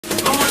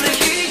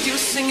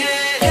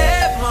singing.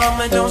 Hey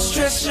mama, don't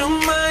stress your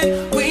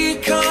mind, we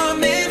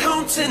coming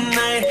home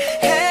tonight.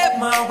 Hey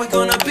mama, we're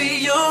gonna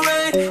be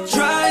alright,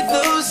 dry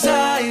those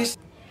eyes.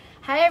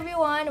 Hi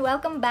everyone!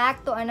 Welcome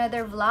back to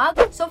another vlog.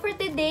 So for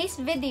today's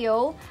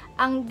video,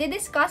 ang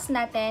didiscuss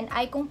natin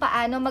ay kung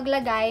paano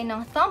maglagay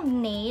ng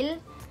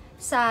thumbnail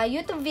sa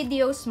YouTube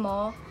videos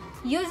mo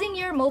using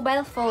your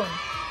mobile phone.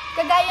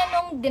 Kagaya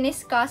nung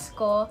diniscuss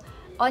ko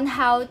on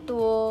how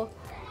to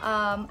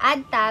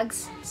add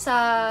tags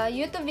sa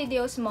YouTube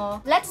videos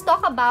mo, let's talk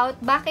about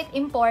bakit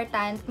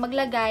important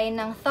maglagay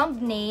ng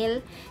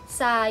thumbnail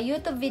sa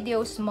YouTube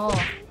videos mo.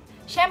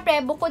 Siyempre,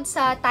 bukod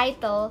sa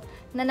title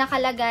na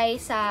nakalagay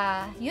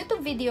sa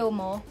YouTube video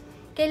mo,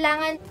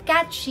 kailangan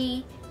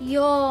catchy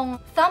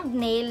yung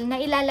thumbnail na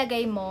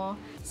ilalagay mo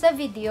sa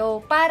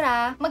video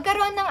para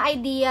magkaroon ng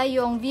idea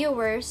yung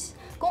viewers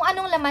kung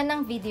anong laman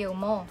ng video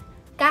mo.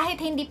 Kahit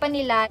hindi pa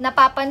nila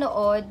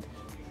napapanood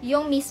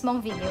yung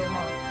mismong video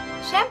mo.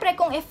 Siyempre,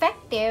 kung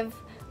effective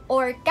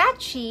or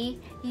catchy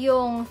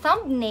yung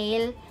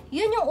thumbnail,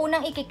 yun yung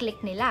unang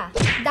ikiklik nila.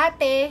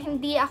 Dati,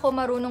 hindi ako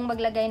marunong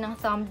maglagay ng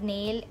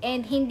thumbnail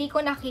and hindi ko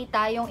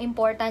nakita yung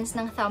importance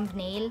ng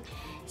thumbnail.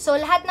 So,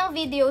 lahat ng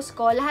videos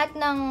ko, lahat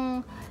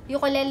ng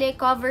ukulele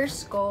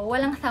covers ko,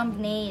 walang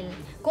thumbnail.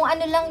 Kung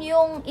ano lang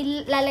yung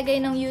ilalagay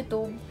ng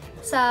YouTube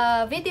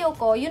sa video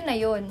ko, yun na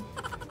yun.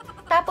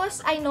 Tapos,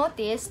 I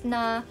noticed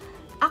na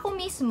ako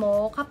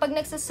mismo, kapag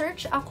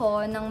nagsa-search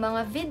ako ng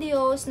mga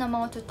videos, ng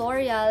mga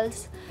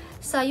tutorials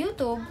sa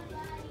YouTube,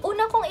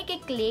 una kong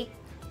ikiklik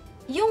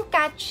yung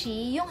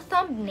catchy, yung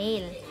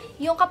thumbnail.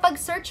 Yung kapag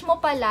search mo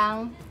pa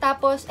lang,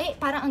 tapos,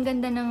 parang ang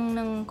ganda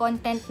ng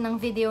content ng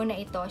video na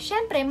ito.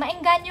 Syempre,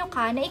 maengganyo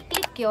ka na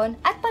i-click yon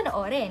at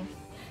panoorin.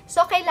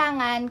 So,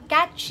 kailangan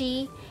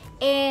catchy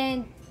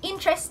and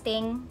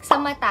interesting sa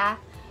mata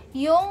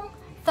yung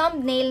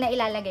thumbnail na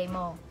ilalagay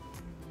mo.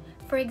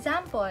 For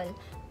example,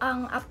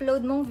 ang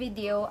upload mong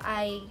video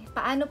ay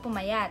paano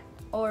pumayat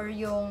or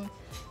yung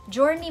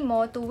journey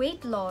mo to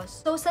weight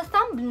loss. So, sa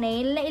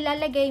thumbnail na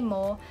ilalagay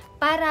mo,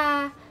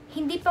 para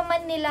hindi pa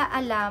man nila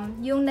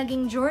alam yung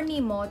naging journey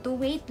mo to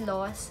weight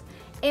loss,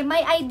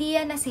 may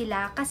idea na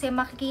sila kasi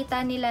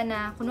makikita nila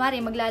na,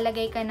 kunwari,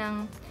 maglalagay ka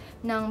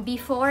ng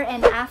before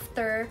and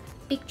after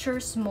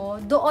pictures mo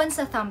doon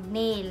sa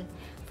thumbnail.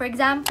 For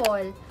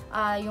example,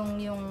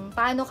 yung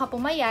paano ka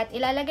pumayat,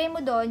 ilalagay mo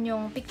doon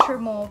yung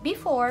picture mo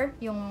before,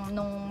 yung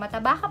nung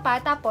mataba ka pa,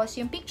 tapos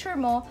yung picture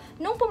mo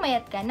nung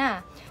pumayat ka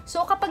na.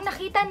 So, kapag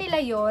nakita nila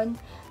yon,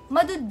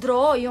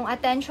 madudraw yung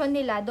attention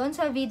nila doon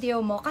sa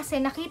video mo kasi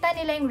nakita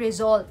nila yung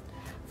result.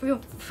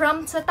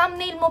 From sa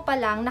thumbnail mo pa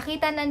lang,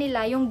 nakita na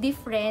nila yung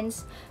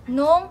difference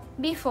nung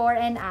before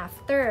and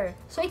after.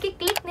 So,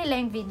 i-click nila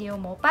yung video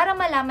mo para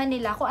malaman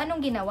nila kung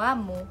anong ginawa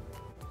mo.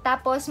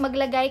 Tapos,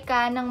 maglagay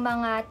ka ng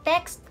mga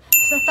text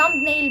sa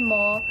thumbnail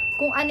mo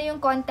kung ano yung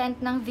content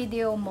ng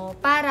video mo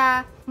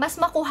para mas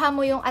makuha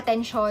mo yung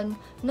attention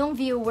ng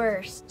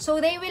viewers. So,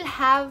 they will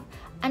have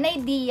an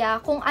idea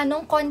kung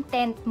anong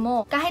content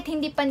mo kahit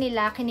hindi pa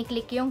nila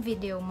kiniklik yung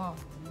video mo.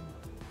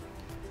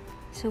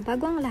 So,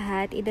 bago ang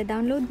lahat,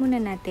 ida-download muna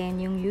natin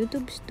yung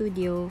YouTube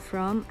Studio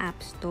from App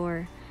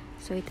Store.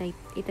 So,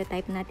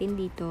 ita-type natin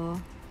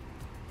dito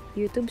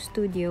YouTube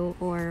Studio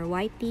or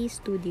YT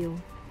Studio.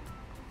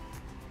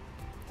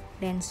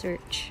 Then,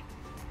 search.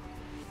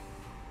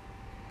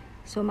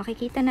 So,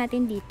 makikita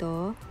natin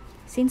dito,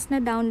 since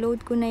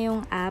na-download ko na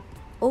yung app,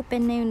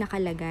 open na yung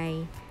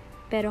nakalagay.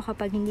 Pero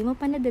kapag hindi mo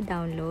pa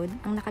na-download,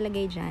 ang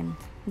nakalagay dyan,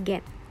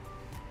 get.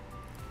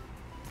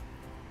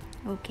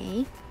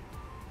 Okay.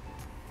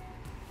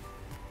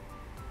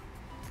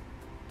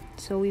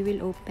 So, we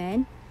will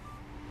open.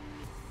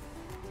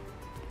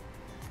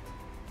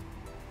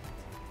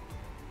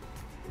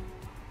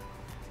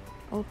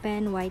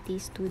 Open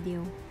YT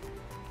Studio.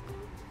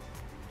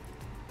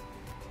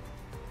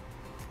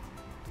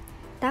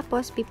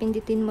 Tapos,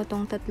 pipindutin mo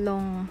tong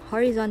tatlong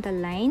horizontal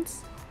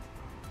lines.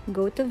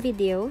 Go to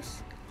videos.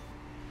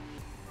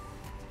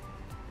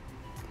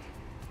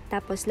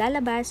 Tapos,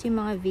 lalabas yung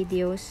mga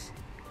videos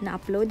na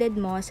uploaded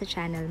mo sa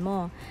channel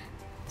mo.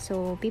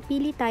 So,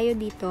 pipili tayo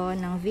dito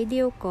ng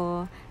video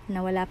ko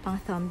na wala pang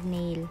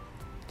thumbnail.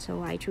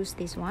 So, I choose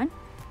this one.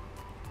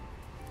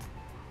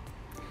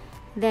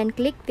 Then,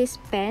 click this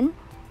pen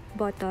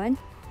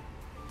button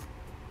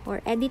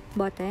or edit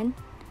button.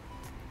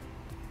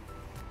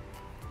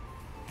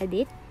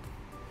 Edit.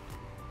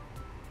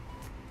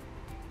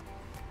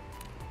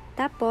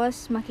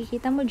 Tapos,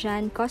 makikita mo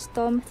dyan,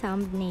 custom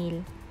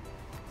thumbnail.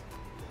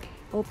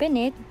 Open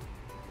it.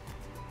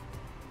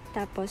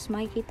 Tapos,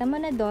 makikita mo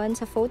na doon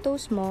sa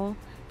photos mo.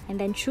 And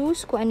then,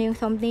 choose kung ano yung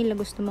thumbnail na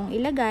gusto mong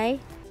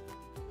ilagay.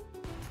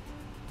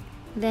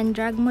 Then,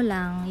 drag mo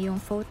lang yung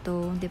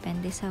photo.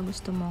 Depende sa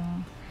gusto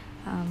mong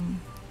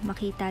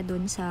makita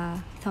doon sa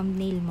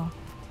thumbnail mo.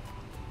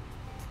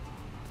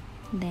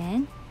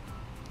 Then,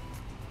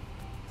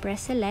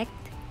 press select.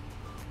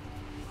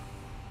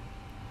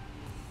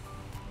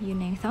 Yun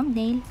na yung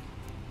thumbnail.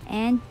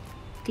 And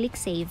click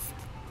save.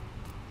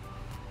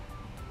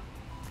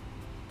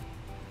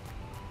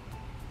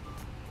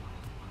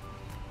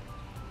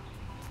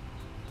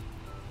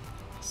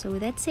 So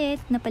that's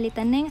it.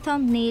 Napalitan na yung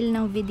thumbnail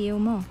ng video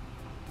mo.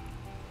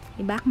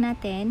 I-back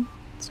natin.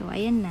 So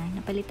ayan na.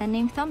 Napalitan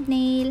na yung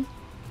thumbnail.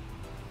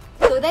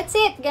 So that's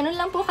it! Ganun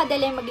lang po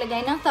kadali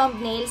maglagay ng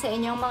thumbnail sa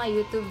inyong mga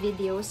YouTube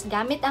videos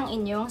gamit ang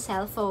inyong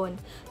cellphone.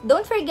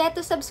 Don't forget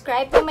to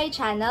subscribe to my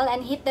channel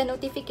and hit the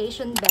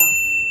notification bell.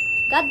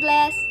 God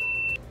bless!